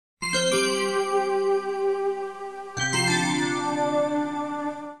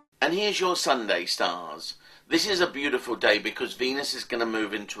And here's your Sunday stars. This is a beautiful day because Venus is going to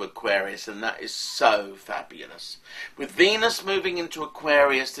move into Aquarius, and that is so fabulous. With Venus moving into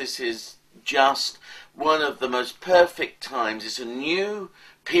Aquarius, this is just one of the most perfect times. It's a new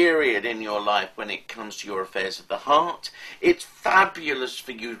period in your life when it comes to your affairs of the heart. It's fabulous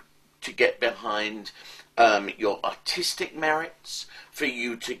for you to get behind your artistic merits, for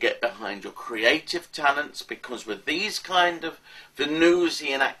you to get behind your creative talents, because with these kind of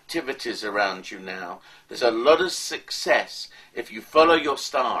Venusian activities around you now, there's a lot of success if you follow your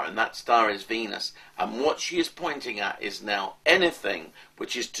star, and that star is Venus, and what she is pointing at is now anything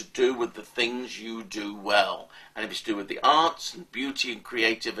which is to do with the things you do well. And if it's to do with the arts and beauty and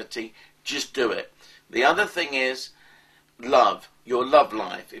creativity, just do it. The other thing is love, your love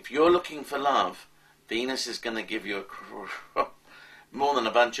life. If you're looking for love, Venus is going to give you more than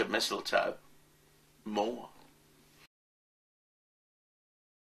a bunch of mistletoe. More.